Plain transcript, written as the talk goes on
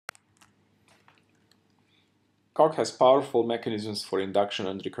Coq has powerful mechanisms for induction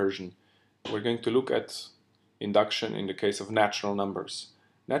and recursion. We're going to look at induction in the case of natural numbers.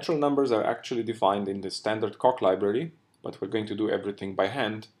 Natural numbers are actually defined in the standard Coq library, but we're going to do everything by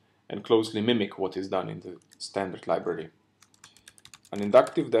hand and closely mimic what is done in the standard library. An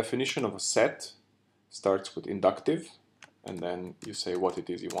inductive definition of a set starts with inductive, and then you say what it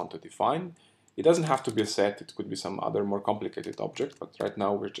is you want to define. It doesn't have to be a set, it could be some other more complicated object, but right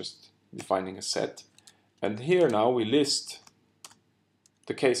now we're just defining a set. And here now we list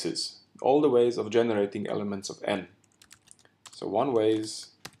the cases, all the ways of generating elements of n. So one way is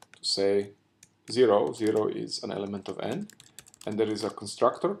to say 0, 0 is an element of n, and there is a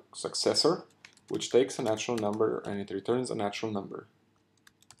constructor, successor, which takes a natural number and it returns a natural number.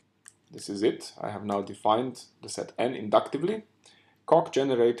 This is it. I have now defined the set n inductively. Coq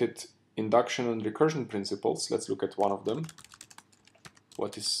generated induction and recursion principles. Let's look at one of them.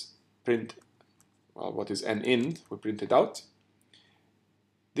 What is n int? We print it out.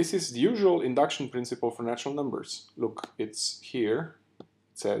 This is the usual induction principle for natural numbers. Look, it's here. It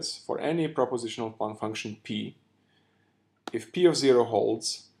says for any propositional function p, if p of 0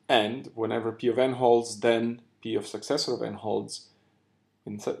 holds, and whenever p of n holds, then p of successor of n holds,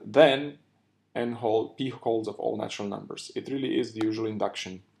 then p holds of all natural numbers. It really is the usual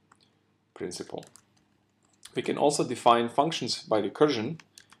induction principle. We can also define functions by recursion.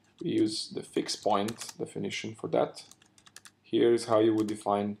 We use the fixed point definition for that. Here is how you would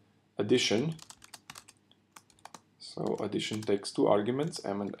define addition. So addition takes two arguments,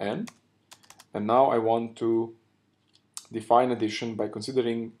 m and n. And now I want to define addition by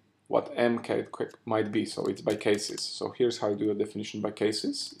considering what m might be. So it's by cases. So here's how you do a definition by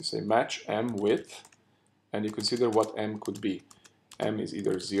cases. You say match m with, and you consider what m could be. M is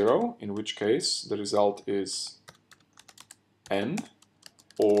either 0, in which case the result is n,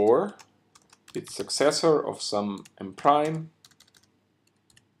 or its successor of some m prime,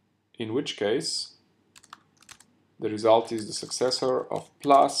 in which case the result is the successor of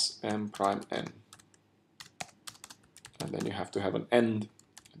plus m prime n. And then you have to have an end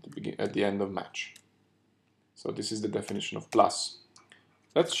at the end of match. So this is the definition of plus.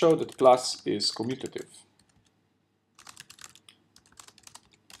 Let's show that plus is commutative.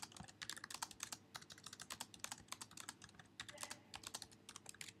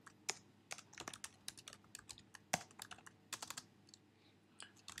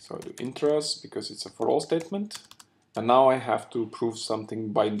 So I do intros because it's a for all statement. And now I have to prove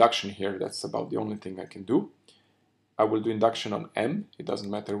something by induction here. That's about the only thing I can do. I will do induction on m. It doesn't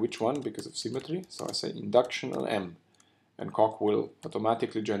matter which one because of symmetry. So I say induction on m. And Coq will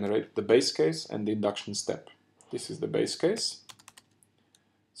automatically generate the base case and the induction step. This is the base case.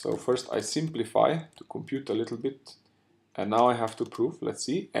 So first I simplify to compute a little bit. And now I have to prove, let's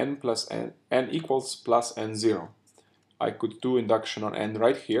see, n equals plus n0. I could do induction on n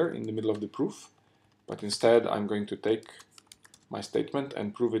right here in the middle of the proof, but instead I'm going to take my statement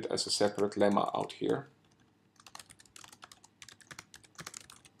and prove it as a separate lemma out here.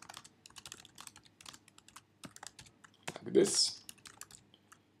 Like this.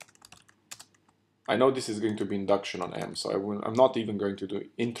 I know this is going to be induction on m, so I'm not even going to do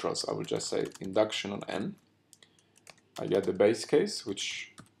intros. I will just say induction on n. I get the base case,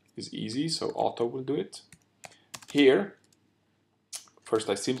 which is easy, so auto will do it. Here, first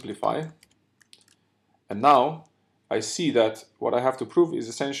I simplify, and now I see that what I have to prove is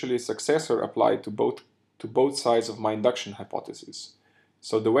essentially a successor applied to both sides of my induction hypothesis.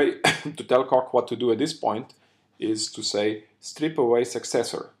 So the way to tell Coq what to do at this point is to say strip away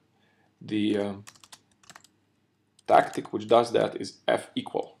successor. The tactic which does that is f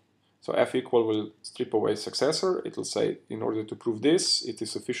equal. So f equal will strip away successor. It will say in order to prove this, it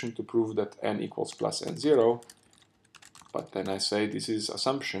is sufficient to prove that n equals plus n0. But then I say this is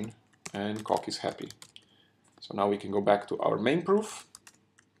assumption, and Coq is happy. So now we can go back to our main proof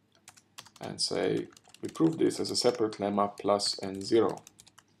and say we prove this as a separate lemma plus n0.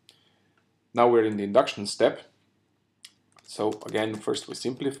 Now we're in the induction step. So again, first we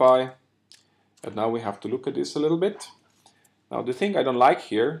simplify, and now we have to look at this a little bit. Now the thing I don't like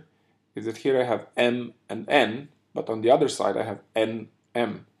here is that here I have m and n, but on the other side I have n,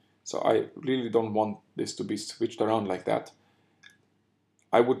 m. So I really don't want this to be switched around like that.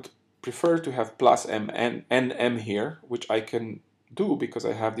 I would prefer to have plus m and m here, which I can do because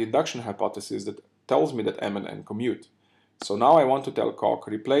I have the induction hypothesis that tells me that m and n commute. So now I want to tell Coq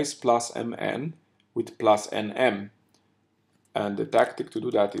replace plus mn with plus nm. And the tactic to do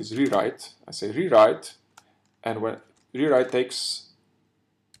that is rewrite. I say rewrite, and when rewrite takes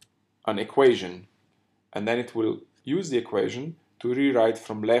an equation, and then it will use the equation to rewrite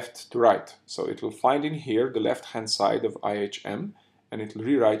from left to right. So it will find in here the left-hand side of IHM, and it will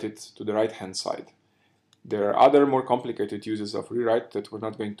rewrite it to the right-hand side. There are other more complicated uses of rewrite that we're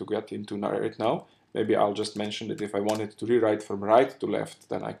not going to get into right now. Maybe I'll just mention that if I wanted to rewrite from right to left,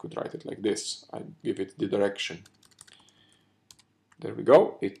 then I could write it like this. I give it the direction. There we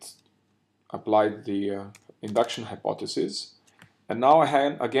go. It applied the induction hypothesis. And now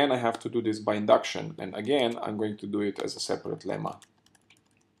again I have to do this by induction. And again, I'm going to do it as a separate lemma.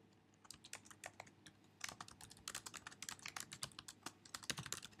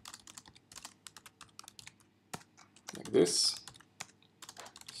 Like this.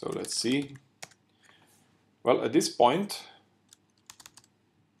 So let's see. Well, at this point,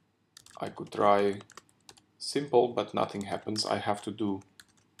 I could try simple, but nothing happens. I have to do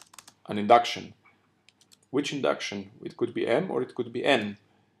an induction. Which induction? It could be M or it could be N.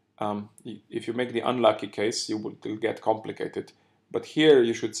 If you make the unlucky case, it'll get complicated. But here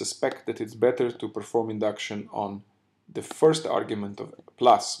you should suspect that it's better to perform induction on the first argument of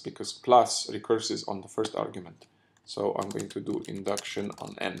plus, because plus recurses on the first argument. So I'm going to do induction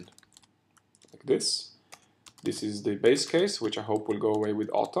on N, like this. This is the base case, which I hope will go away with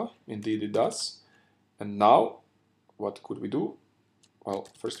auto. Indeed it does. And now, what could we do? Well,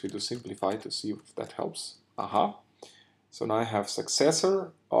 first we do simplify to see if that helps. Aha. So now I have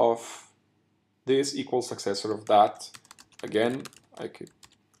successor of this equals successor of that. Again, I could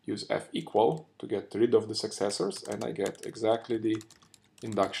use F equal to get rid of the successors, and I get exactly the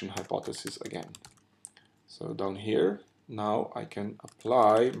induction hypothesis again. So down here, now I can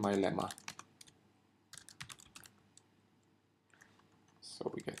apply my lemma.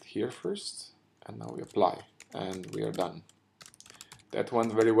 So we get here first, and now we apply, and we are done. That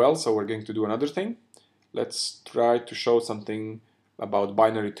went very well, so we're going to do another thing. Let's try to show something about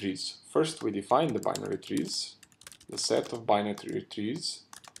binary trees. First, we define the binary trees. The set of binary trees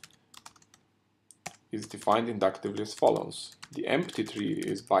is defined inductively as follows. The empty tree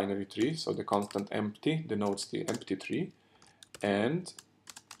is binary tree, so the constant empty denotes the empty tree. And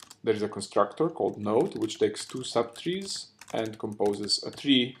there is a constructor called node, which takes two subtrees and composes a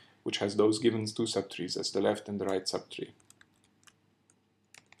tree which has those given two subtrees as the left and the right subtree.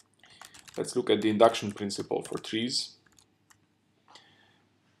 Let's look at the induction principle for trees.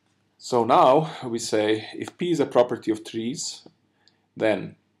 So now we say if P is a property of trees,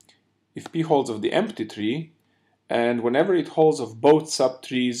 then if P holds of the empty tree, and whenever it holds of both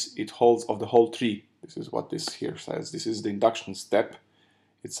subtrees, it holds of the whole tree. This is what this here says. This is the induction step.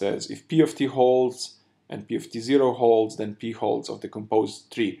 It says if P of T holds and P of T0 holds, then P holds of the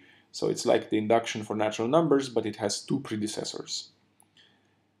composed tree. So it's like the induction for natural numbers, but it has two predecessors.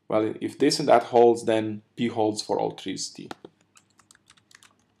 Well, if this and that holds, then P holds for all trees T.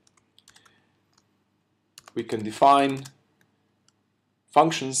 We can define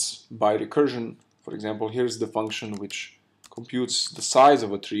functions by recursion. For example, here's the function which computes the size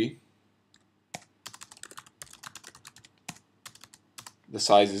of a tree. The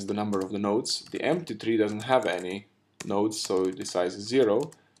size is the number of the nodes. The empty tree doesn't have any nodes, so the size is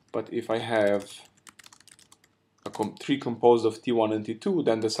 0. But if I have a tree composed of T1 and T2,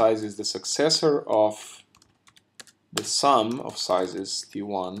 then the size is the successor of the sum of sizes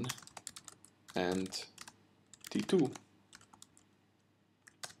T1 and T2.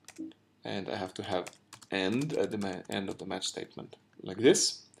 And I have to have end at the end of the match statement, like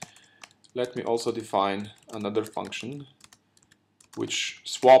this. Let me also define another function which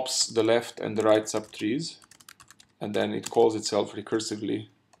swaps the left and the right subtrees, and then it calls itself recursively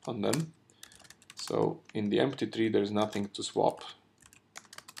on them. So in the empty tree there's nothing to swap,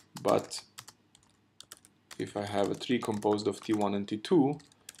 but if I have a tree composed of T1 and T2,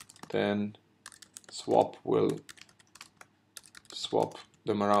 then swap will swap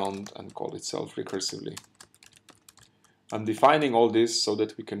them around and call itself recursively. I'm defining all this so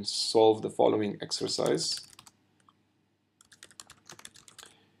that we can solve the following exercise.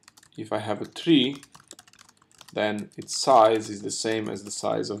 If I have a tree, then its size is the same as the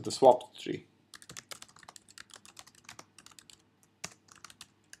size of the swapped tree.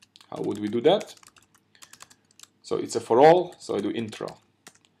 How would we do that? So it's a for all, so I do intro.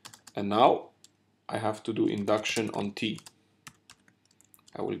 And now I have to do induction on T.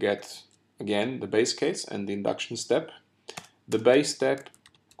 I will get, again, the base case and the induction step. The base step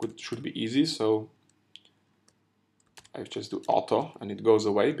should be easy, so I just do auto and it goes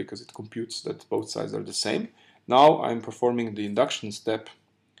away because it computes that both sides are the same. Now I'm performing the induction step,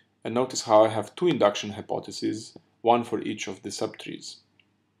 and notice how I have two induction hypotheses, one for each of the subtrees.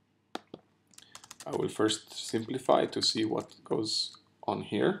 I will first simplify to see what goes on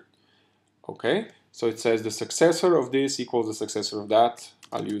here. Okay, So it says the successor of this equals the successor of that.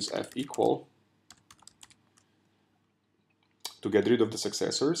 I'll use f equal to get rid of the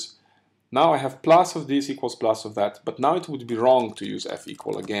successors. Now I have plus of this equals plus of that, but now it would be wrong to use f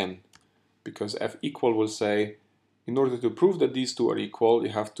equal again, because f equal will say, in order to prove that these two are equal,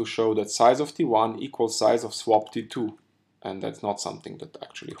 you have to show that size of t1 equals size of swap t2, and that's not something that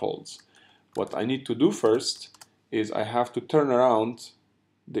actually holds. What I need to do first is I have to turn around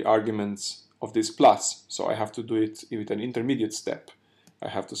the arguments of this plus, so I have to do it with an intermediate step. I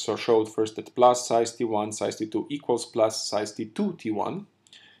have to show first that plus size t1 size t2 equals plus size t2 t1,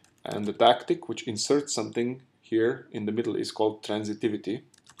 and the tactic which inserts something here in the middle is called transitivity.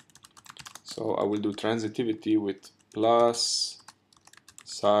 So I will do transitivity with plus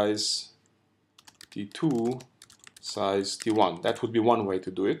size t2 size t1. That would be one way to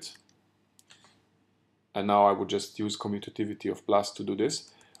do it. And now I would just use commutativity of plus to do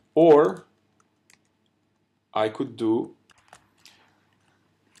this. Or I could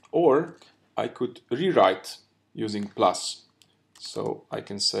rewrite using plus. So I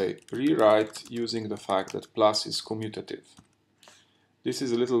can say rewrite using the fact that plus is commutative. This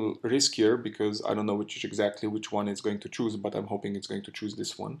is a little riskier because I don't know exactly which one it's going to choose, but I'm hoping it's going to choose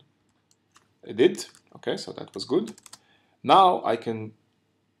this one. It did. Okay, so that was good. Now I can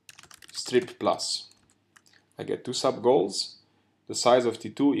strip plus. I get two sub-goals. The size of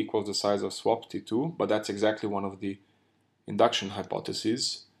T2 equals the size of swap T2, but that's exactly one of the induction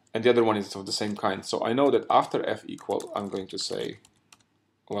hypotheses, and the other one is of the same kind. So I know that after f equal, I'm going to say,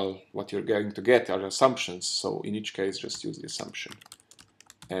 well, what you're going to get are assumptions, so in each case just use the assumption.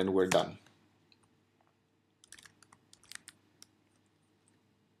 And we're done.